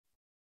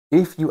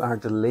If you are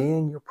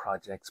delaying your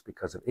projects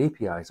because of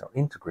APIs or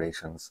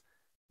integrations,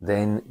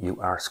 then you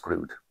are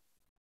screwed.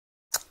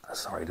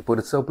 Sorry to put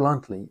it so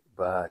bluntly,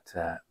 but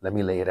let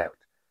me lay it out.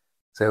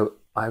 So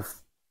I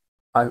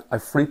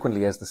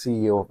frequently, as the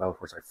CEO of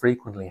babelforce, I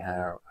frequently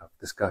have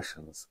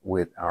discussions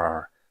with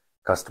our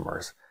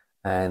customers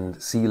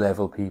and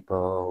C-level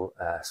people,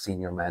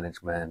 senior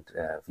management,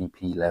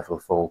 VP level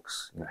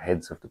folks,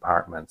 heads of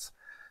departments,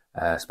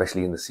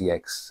 especially in the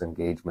CX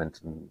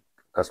engagement and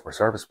customer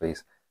service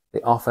space.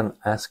 They often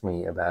ask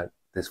me about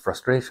this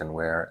frustration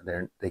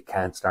where they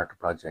can't start a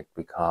project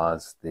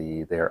because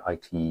their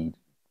IT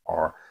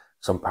or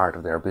some part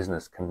of their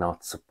business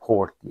cannot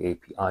support the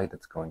API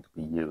that's going to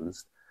be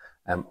used,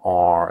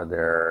 or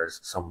there's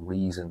some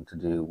reason to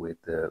do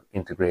with the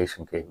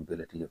integration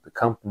capability of the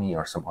company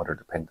or some other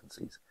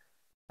dependencies.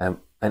 And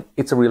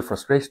it's a real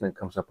frustration. It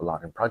comes up a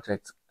lot in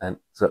projects. And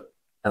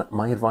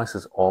my advice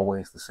is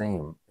always the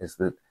same, is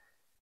that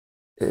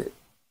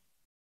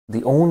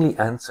the only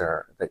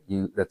answer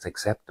that's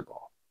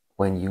acceptable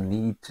when you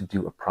need to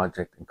do a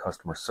project in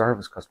customer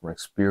service, customer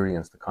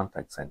experience, the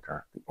contact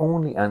center, the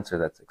only answer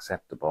that's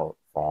acceptable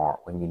for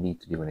when you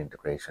need to do an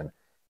integration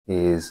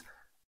is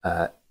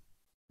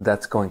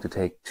that's going to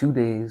take 2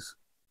 days.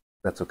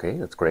 That's okay,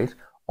 that's great.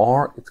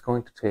 Or it's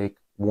going to take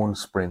 1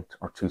 sprint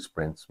or 2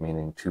 sprints,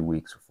 meaning 2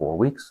 weeks or 4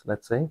 weeks,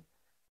 let's say.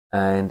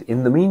 And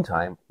in the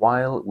meantime,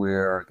 while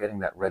we're getting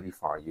that ready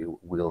for you,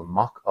 we'll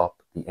mock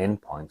up the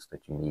endpoints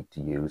that you need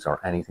to use or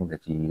anything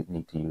that you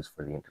need to use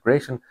for the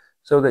integration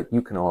so that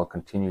you can all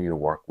continue your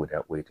work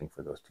without waiting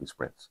for those 2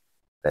 sprints.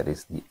 That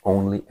is the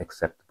only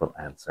acceptable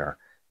answer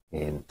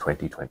in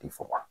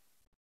 2024.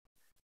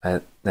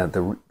 Now,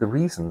 the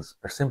reasons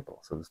are simple.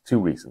 So there's 2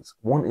 reasons.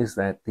 One is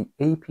that the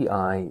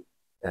API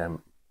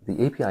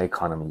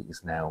economy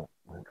is now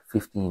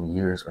 15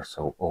 years or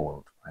so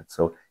old, right?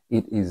 So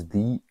it is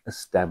the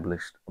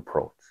established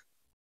approach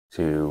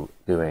to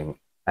doing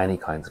any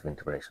kinds of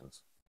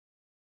integrations.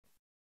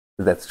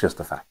 That's just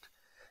a fact.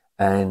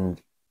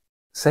 And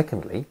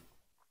secondly,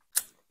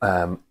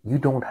 you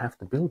don't have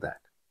to build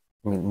that.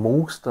 I mean,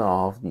 most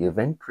of the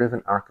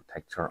event-driven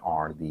architecture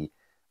or the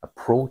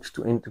approach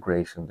to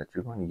integration that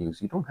you're going to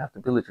use, you don't have to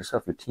build it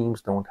yourself. Your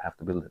teams don't have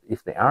to build it.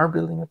 If they are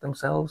building it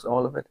themselves,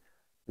 all of it,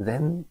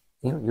 then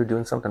you're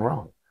doing something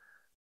wrong.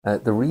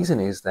 The reason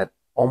is that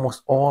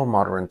almost all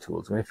modern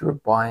tools, I mean, if you're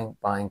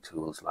buying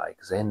tools like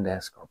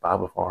Zendesk or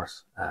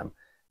babelforce,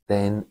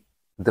 then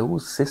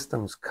those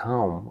systems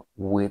come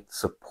with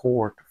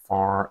support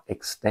for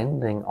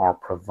extending or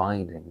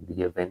providing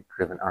the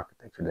event-driven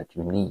architecture that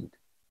you need,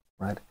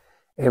 right?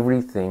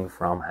 Everything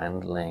from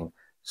handling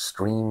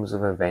streams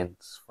of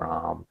events,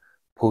 from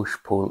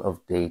push-pull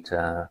of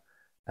data,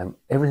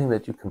 everything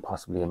that you can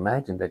possibly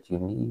imagine that you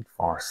need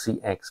for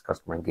CX,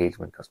 customer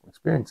engagement, customer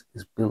experience,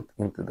 is built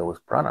into those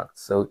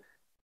products. So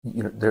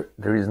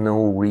there is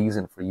no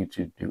reason for you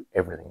to do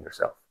everything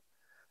yourself.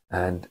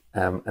 And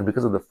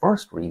because of the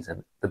first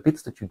reason, the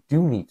bits that you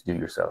do need to do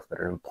yourself that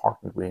are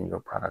important within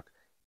your product,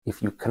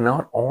 if you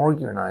cannot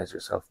organize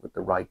yourself with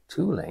the right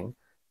tooling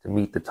to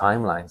meet the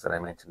timelines that I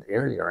mentioned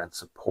earlier and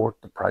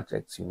support the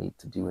projects you need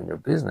to do in your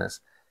business,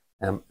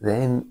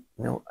 then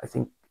I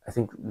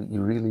think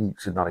you really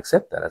should not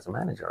accept that as a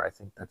manager. I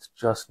think that's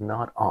just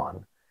not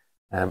on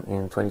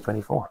in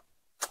 2024.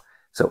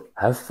 So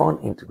have fun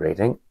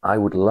integrating. I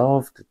would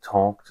love to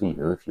talk to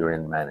you if you're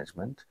in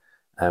management,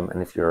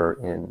 and if you're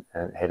in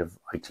head of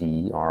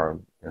IT or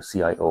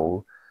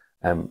CIO,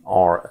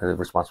 or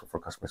responsible for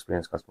customer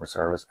experience, customer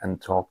service, and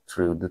talk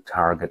through the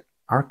target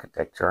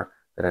architecture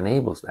that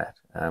enables that.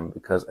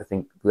 Because I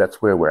think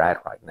that's where we're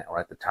at right now,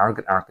 right? The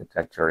target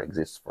architecture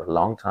exists for a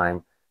long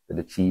time that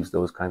achieves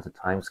those kinds of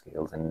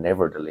timescales and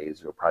never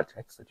delays your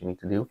projects that you need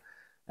to do.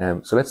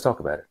 So let's talk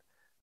about it.